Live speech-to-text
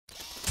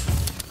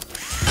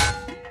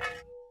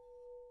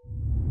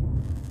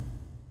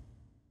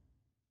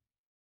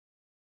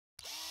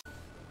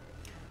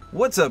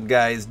What's up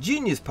guys,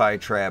 Genius Pie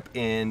Trap,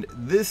 and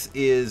this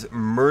is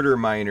Murder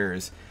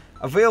Miners,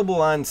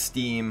 available on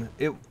Steam.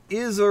 It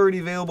is already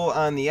available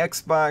on the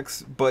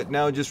Xbox, but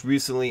now just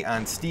recently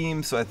on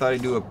Steam, so I thought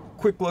I'd do a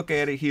quick look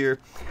at it here.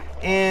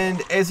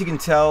 And as you can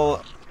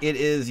tell, it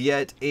is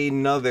yet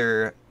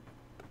another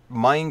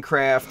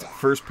Minecraft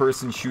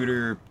first-person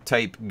shooter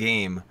type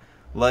game,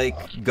 like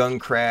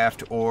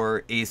Guncraft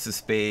or Ace of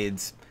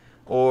Spades,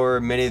 or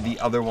many of the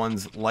other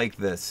ones like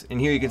this.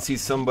 And here you can see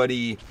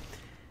somebody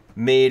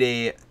made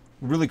a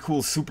really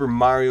cool Super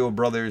Mario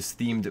Brothers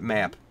themed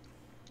map.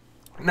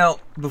 Now,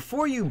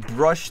 before you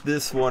brush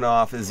this one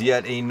off as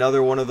yet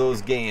another one of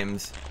those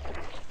games,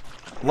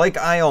 like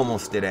I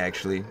almost did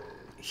actually,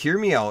 hear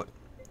me out.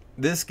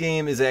 This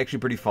game is actually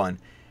pretty fun.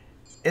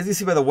 As you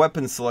see by the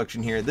weapon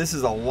selection here, this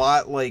is a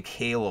lot like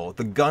Halo.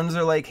 The guns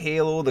are like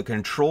Halo, the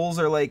controls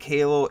are like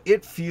Halo.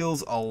 It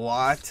feels a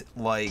lot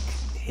like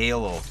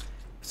Halo.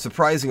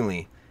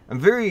 Surprisingly, I'm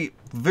very,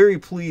 very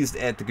pleased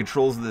at the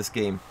controls of this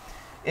game.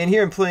 And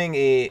here I'm playing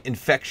a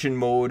infection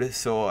mode,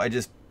 so I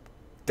just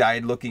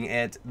died looking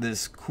at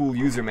this cool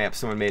user map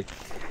someone made.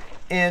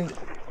 And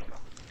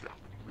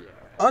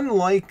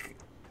unlike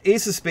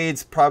Ace of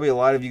Spades, probably a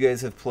lot of you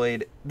guys have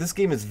played, this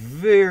game is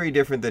very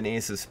different than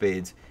Ace of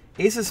Spades.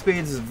 Ace of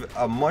Spades is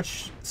a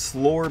much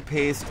slower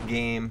paced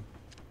game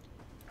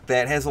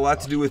that has a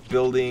lot to do with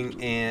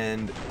building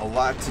and a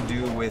lot to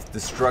do with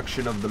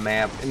destruction of the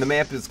map, and the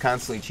map is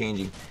constantly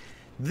changing.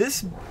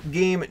 This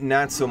game,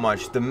 not so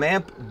much. The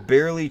map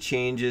barely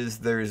changes.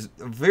 There's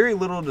very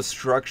little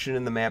destruction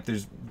in the map.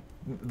 There's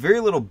very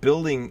little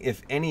building,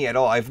 if any at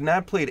all. I've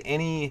not played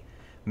any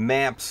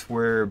maps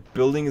where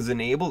building is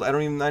enabled.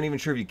 Not even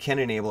sure if you can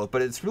enable it,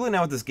 but it's really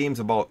not what this game's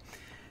about.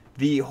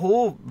 The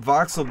whole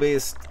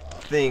voxel-based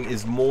thing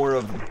is more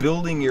of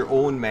building your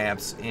own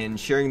maps and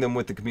sharing them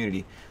with the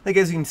community. Like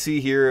as you can see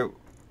here,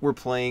 we're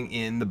playing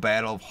in the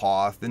Battle of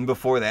Hoth, and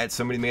before that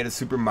somebody made a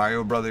Super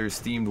Mario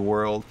Brothers themed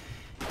world.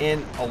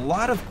 And a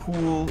lot of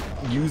cool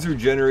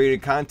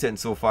user-generated content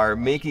so far,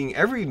 making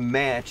every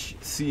match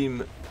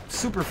seem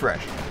super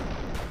fresh.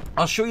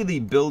 I'll show you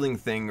the building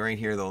thing right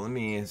here, though. Let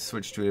me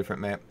switch to a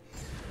different map.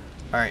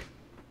 Alright,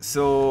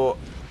 so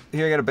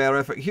here I got a battle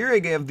rifle. Here I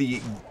have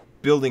the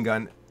building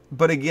gun,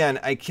 but again,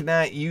 I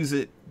cannot use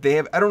it. They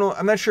have, I don't know,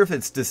 I'm not sure if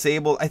it's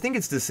disabled. I think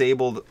it's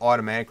disabled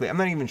automatically. I'm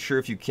not even sure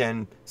if you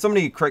can.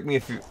 Somebody correct me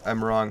if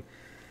I'm wrong.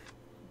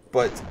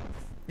 But,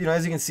 you know,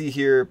 as you can see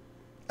here,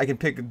 I can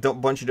pick a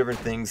bunch of different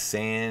things,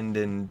 sand,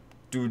 and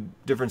do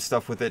different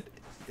stuff with it.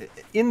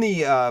 In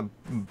the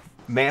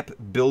map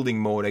building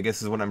mode, I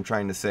guess is what I'm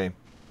trying to say.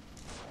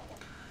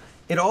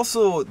 It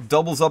also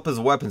doubles up as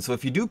a weapon, so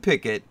if you do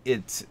pick it,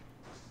 it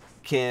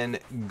can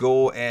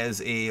go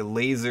as a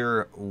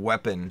laser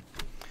weapon.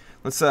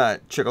 Let's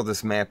check out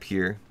this map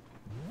here.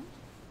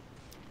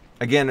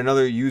 Again,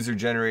 another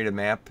user-generated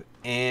map,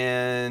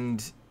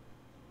 and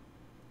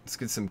let's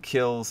get some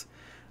kills.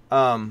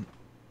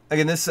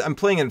 Again, I'm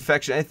playing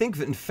Infection. I think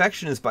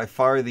Infection is by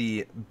far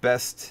the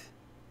best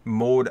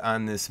mode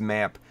on this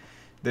map.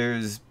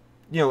 There's,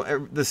 you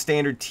know, the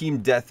standard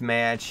team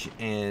deathmatch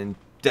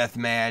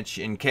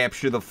and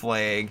capture the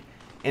flag,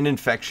 and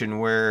Infection,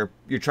 where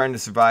you're trying to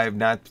survive,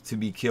 not to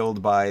be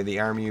killed by the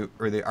army,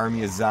 or the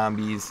army of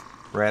zombies,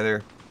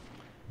 rather.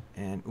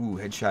 And, ooh,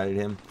 headshotted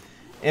him.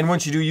 And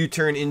once you do, you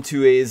turn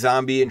into a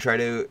zombie and try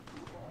to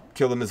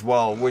kill them as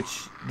well,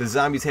 which the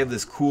zombies have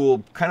this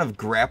cool kind of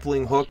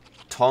grappling hook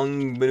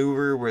tongue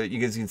maneuver where you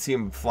guys can see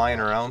them flying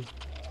around.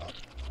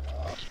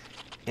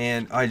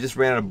 And I just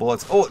ran out of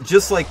bullets. Oh,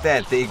 just like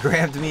that, they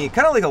grabbed me,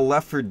 kind of like a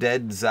Left 4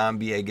 Dead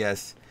zombie, I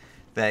guess,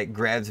 that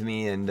grabs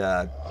me and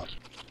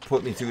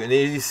put me through. And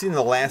as you see in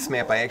the last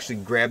map, I actually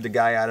grabbed a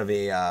guy out of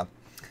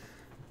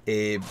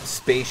a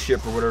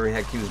spaceship or whatever the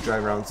heck he was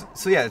driving around.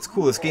 So yeah, it's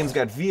cool. This game's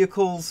got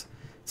vehicles.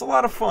 It's a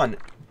lot of fun,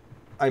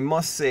 I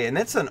must say. And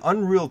that's an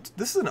Unreal.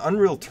 This is an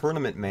Unreal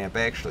Tournament map,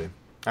 actually.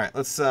 All right,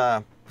 let's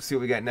see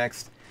what we got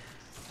next.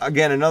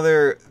 Again,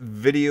 another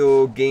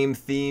video game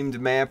themed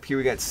map. Here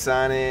we got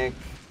Sonic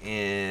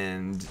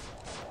and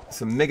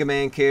some Mega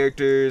Man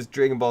characters,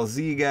 Dragon Ball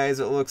Z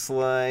guys, it looks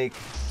like.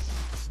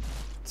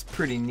 It's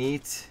pretty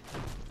neat.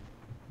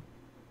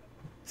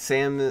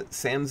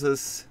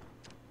 Samus,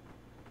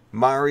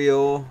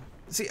 Mario.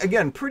 See,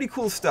 again, pretty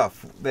cool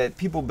stuff that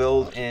people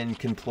build and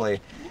can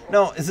play.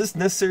 Now, is this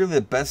necessarily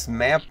the best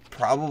map?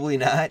 Probably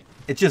not.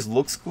 It just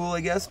looks cool, I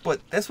guess,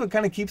 but that's what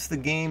kind of keeps the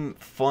game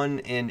fun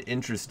and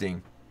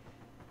interesting.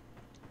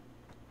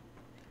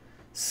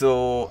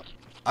 So,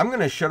 I'm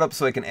going to shut up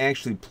so I can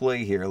actually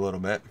play here a little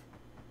bit.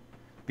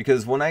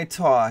 Because when I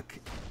talk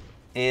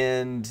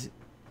and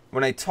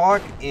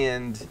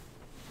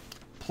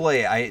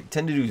play, I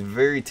tend to do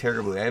very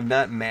terribly. I have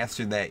not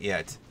mastered that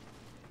yet.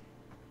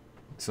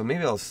 So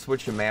maybe I'll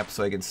switch the map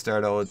so I can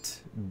start out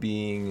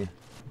being,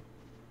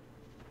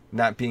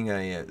 not being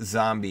a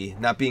zombie,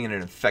 not being an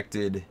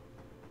infected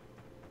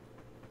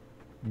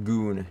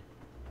goon.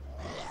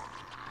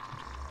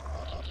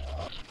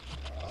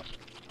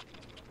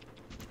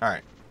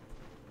 Alright.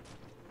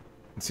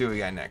 Let's see what we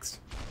got next.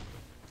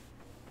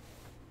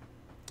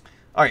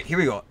 Alright, here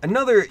we go.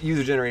 Another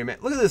user-generated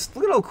map. Look at this.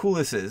 Look at how cool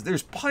this is.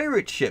 There's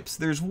pirate ships.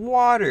 There's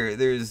water.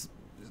 There's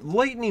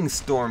lightning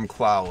storm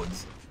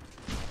clouds.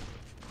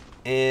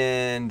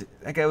 And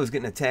that guy was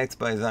getting attacked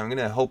by a zombie. I'm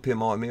going to help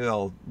him out. Maybe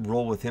I'll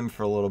roll with him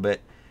for a little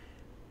bit.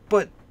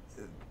 But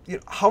you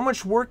know, how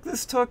much work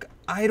this took,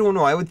 I don't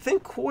know. I would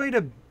think quite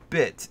a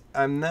bit.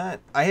 I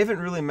haven't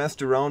really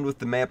messed around with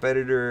the map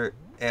editor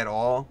at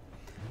all.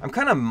 I'm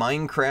kind of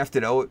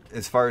Minecrafted out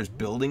as far as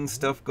building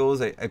stuff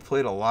goes. I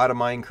played a lot of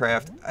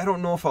Minecraft. I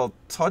don't know if I'll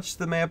touch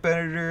the map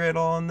editor at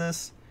all in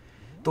this,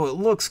 though it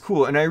looks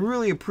cool. And I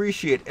really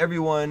appreciate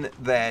everyone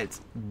that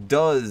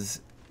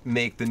does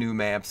make the new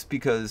maps,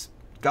 because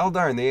god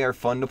darn, they are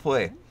fun to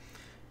play.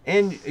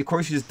 And of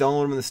course, you just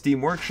download them in the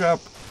Steam Workshop,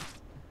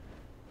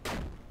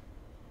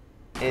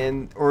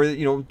 and or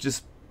you know,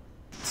 just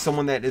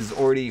someone that is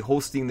already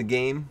hosting the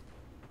game.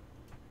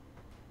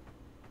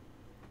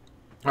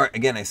 Alright,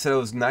 again, I said I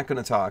was not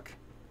going to talk.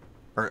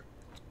 Or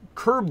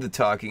curb the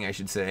talking, I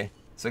should say,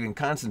 so I can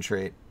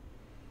concentrate.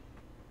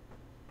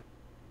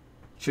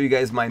 Show you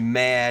guys my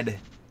mad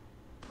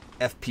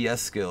FPS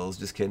skills.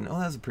 Just kidding. Oh,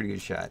 that was a pretty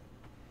good shot.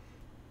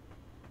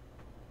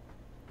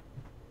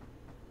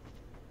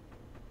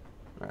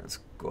 Alright, let's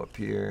go up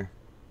here.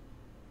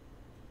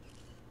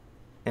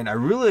 And I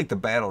really like the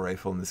battle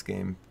rifle in this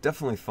game.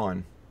 Definitely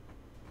fun.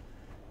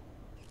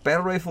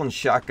 Battle rifle and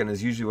shotgun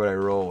is usually what I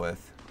roll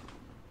with.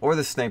 Or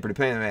the sniper,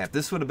 depending on the map.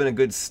 This would have been a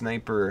good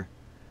sniper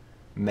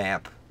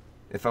map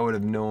if I would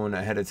have known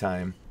ahead of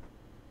time.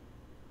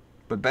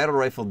 But battle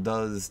rifle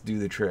does do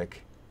the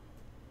trick.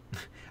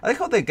 I like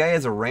how that guy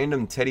has a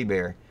random teddy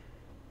bear.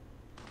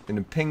 And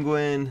a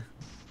penguin.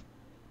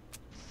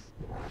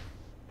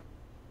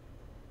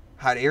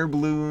 Hot air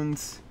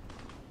balloons.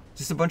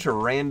 Just a bunch of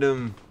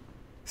random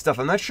stuff.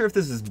 I'm not sure if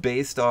this is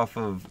based off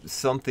of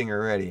something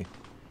already.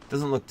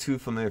 Doesn't look too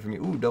familiar for me.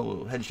 Ooh,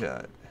 double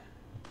headshot.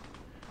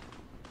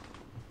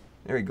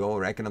 There we go,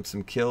 racking up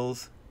some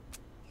kills.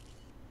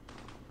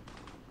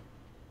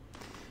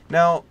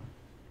 Now,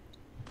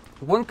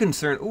 one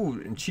concern...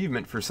 Ooh,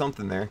 achievement for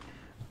something there.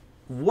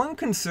 One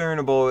concern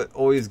about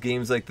always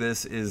games like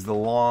this is the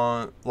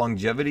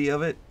longevity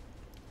of it.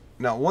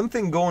 Now, one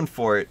thing going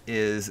for it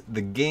is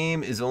the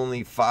game is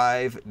only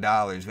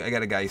 $5. I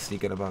got a guy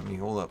sneaking above me.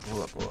 Hold up,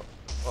 hold up, hold up.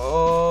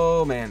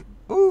 Oh, man.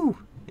 Ooh!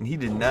 And he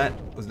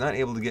was not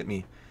able to get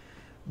me.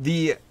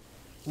 The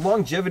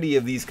longevity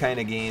of these kind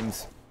of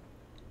games...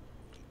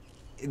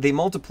 They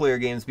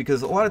multiplayer games,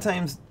 because a lot of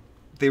times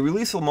they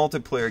release a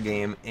multiplayer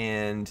game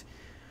and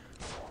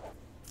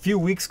a few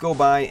weeks go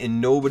by and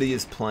nobody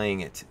is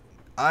playing it.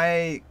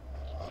 I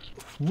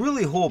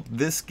really hope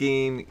this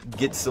game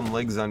gets some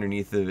legs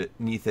underneath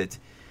it.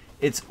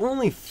 It's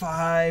only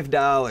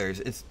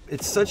 $5.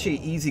 It's such an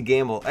easy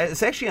gamble.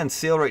 It's actually on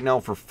sale right now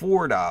for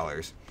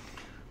 $4.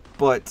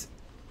 But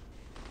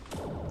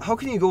how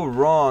can you go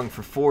wrong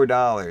for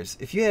 $4?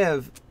 If you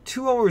have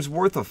 2 hours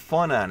worth of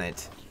fun on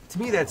it, to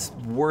me, that's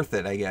worth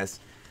it, I guess.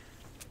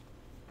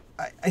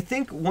 I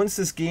think once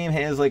this game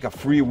has like a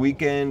free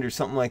weekend or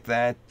something like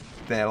that,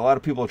 that a lot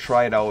of people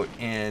try it out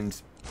and,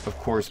 of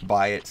course,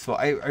 buy it. So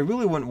I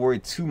really wouldn't worry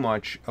too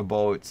much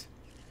about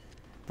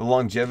the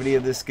longevity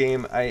of this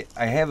game. I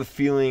have a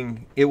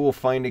feeling it will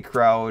find a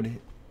crowd,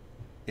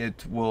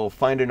 it will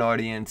find an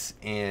audience,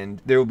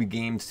 and there will be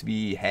games to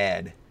be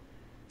had.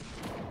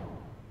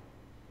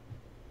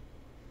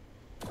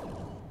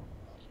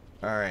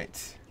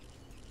 Alright.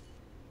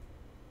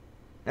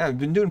 Yeah, I've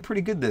been doing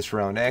pretty good this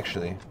round,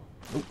 actually.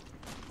 Oop.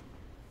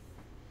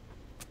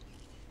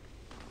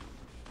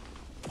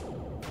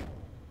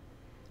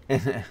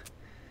 And,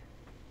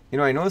 you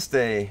know, I noticed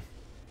a...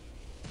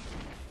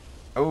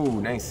 Oh,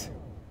 nice.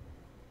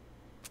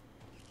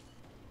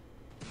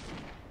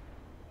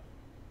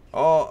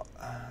 Oh,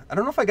 I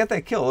don't know if I got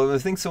that kill. I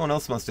think someone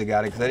else must have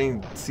got it, because I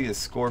didn't see a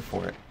score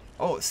for it.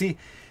 Oh, see,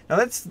 now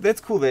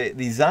that's cool.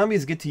 The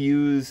zombies get to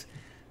use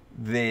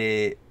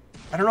the...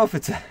 I don't know if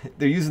it's...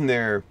 They're using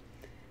their...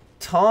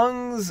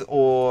 tongues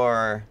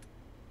or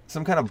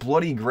some kind of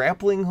bloody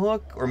grappling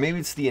hook, or maybe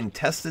it's the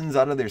intestines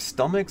out of their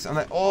stomachs. I'm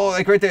like, oh,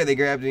 like right there, they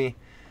grabbed me.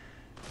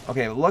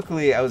 Okay,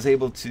 luckily I was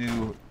able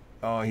to...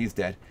 Oh, he's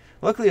dead.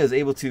 Luckily I was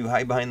able to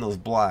hide behind those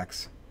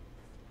blocks.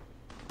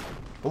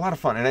 A lot of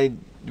fun.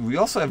 And we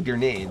also have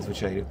grenades,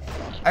 which I do.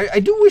 I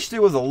do wish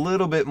there was a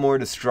little bit more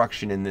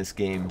destruction in this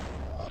game.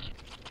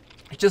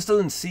 It just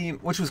doesn't seem...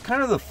 Which was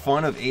kind of the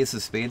fun of Ace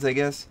of Spades, I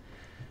guess.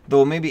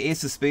 Though maybe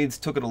Ace of Spades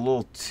took it a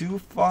little too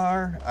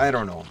far. I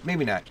don't know.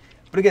 Maybe not.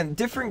 But again,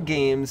 different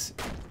games.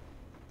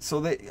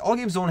 So that all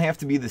games don't have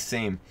to be the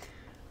same.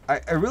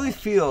 I really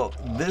feel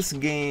this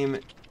game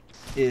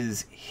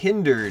is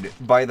hindered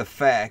by the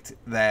fact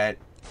that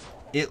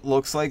it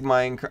looks like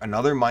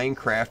another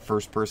Minecraft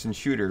first-person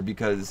shooter,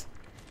 because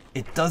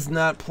it does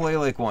not play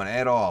like one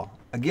at all.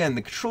 Again,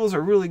 the controls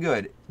are really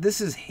good. This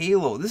is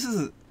Halo. This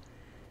is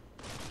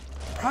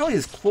probably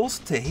as close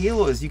to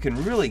Halo as you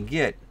can really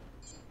get.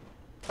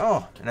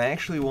 Oh, and I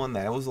actually won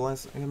that. I was the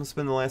last. I must have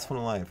been the last one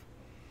alive.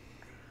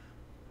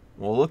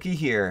 Well, looky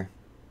here.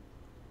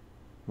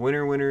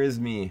 Winner is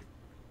me.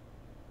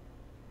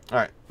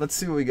 Alright, let's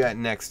see what we got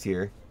next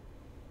here.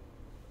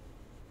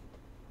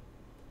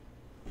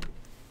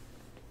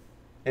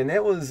 And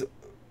that was...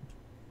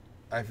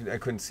 I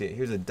couldn't see it.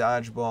 Here's a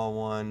dodgeball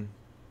one.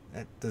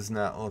 That does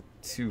not look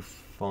too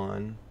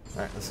fun.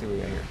 Alright, let's see what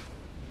we got here.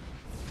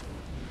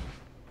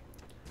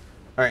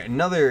 Alright,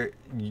 another...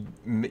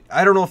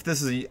 I don't know if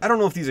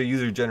these are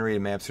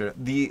user-generated maps or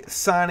not. The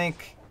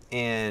Sonic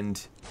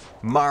and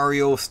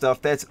Mario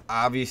stuff, that's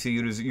obviously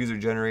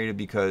user-generated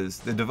because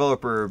the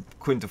developer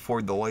couldn't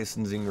afford the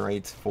licensing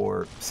rights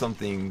for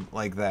something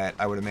like that,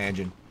 I would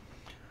imagine.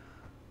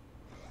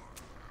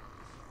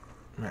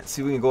 Alright,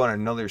 see if we can go on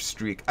another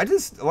streak. A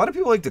lot of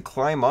people like to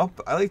climb up.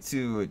 I like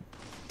to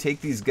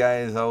take these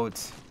guys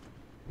out.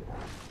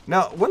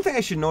 Now, one thing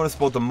I should notice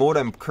about the mode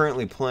I'm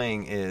currently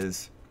playing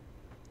is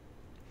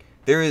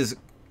there is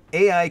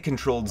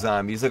AI-controlled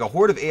zombies, like a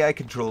horde of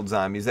AI-controlled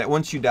zombies that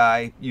once you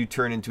die, you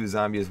turn into a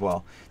zombie as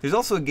well. There's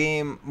also a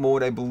game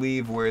mode, I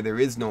believe, where there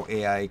is no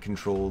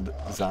AI-controlled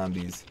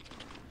zombies.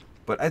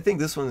 But I think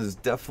this one is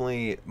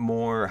definitely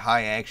more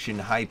high-action,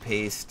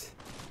 high-paced.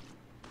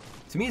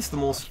 To me, it's the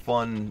most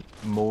fun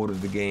mode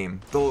of the game.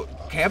 Though,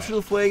 Capture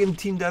the Flag and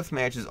Team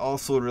Deathmatch is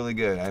also really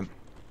good,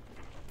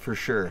 for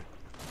sure.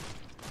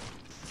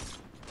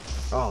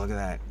 Oh, look at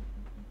that.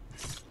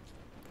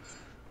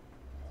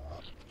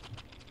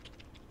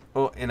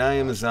 Oh, and I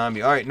am a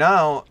zombie. Alright,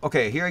 now,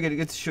 okay, here I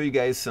get to show you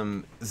guys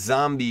some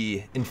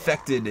zombie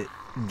infected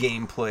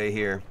gameplay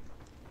here.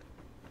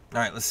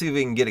 Alright, let's see if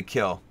we can get a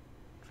kill.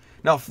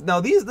 Now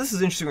this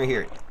is interesting right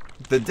here.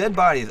 The dead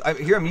bodies,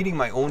 here I'm eating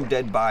my own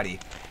dead body.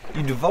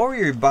 You devour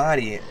your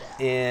body,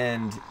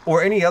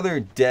 or any other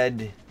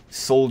dead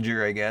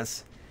soldier, I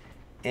guess,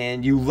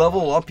 and you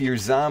level up your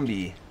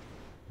zombie,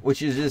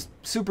 which is just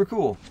super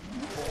cool.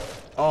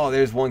 Oh,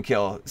 there's one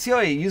kill. See how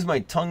I use my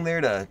tongue there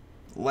to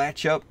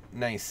latch up?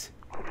 Nice.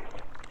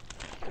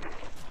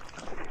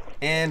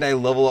 And I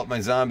level up my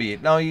zombie.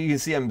 Now you can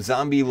see I'm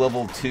zombie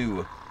level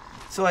 2.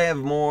 So I have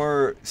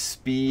more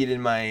speed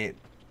and my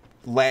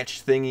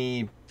latch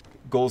thingy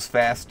goes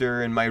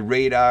faster and my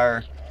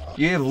radar.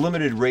 You have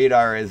limited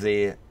radar as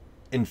a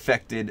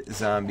infected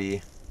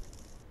zombie.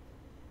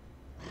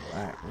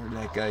 Alright, where'd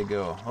that guy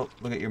go? Oh,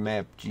 look at your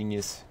map,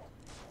 genius.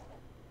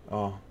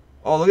 Oh,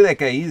 look at that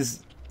guy.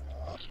 He's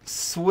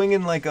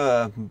swinging like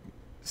a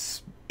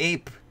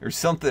ape or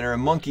something, or a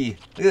monkey.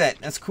 Look at that.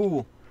 That's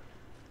cool.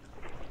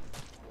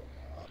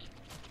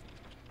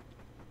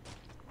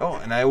 Oh,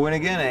 and I win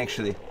again,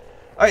 actually.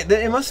 Alright,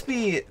 then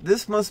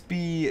this must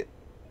be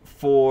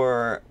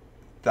for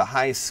the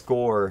high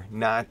score,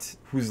 not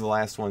who's the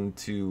last one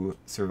to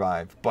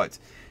survive. But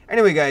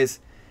anyway, guys,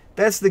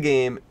 that's the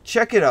game.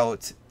 Check it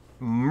out.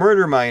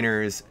 Murder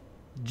Miners,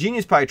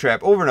 Genius Pie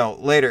Trap, over and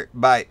out. Later.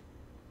 Bye.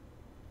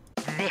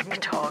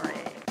 Victory.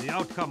 The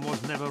outcome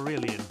was never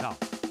really in doubt.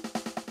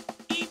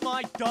 Eat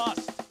my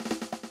dust!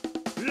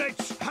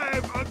 Let's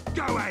have a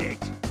go at it!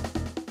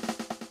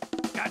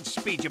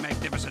 Godspeed, you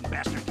magnificent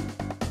bastard!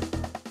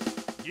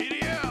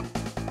 Giddy up!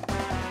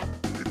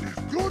 It is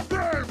good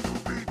time to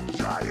be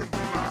giant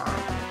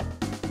man.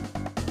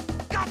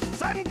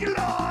 Guts and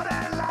glory!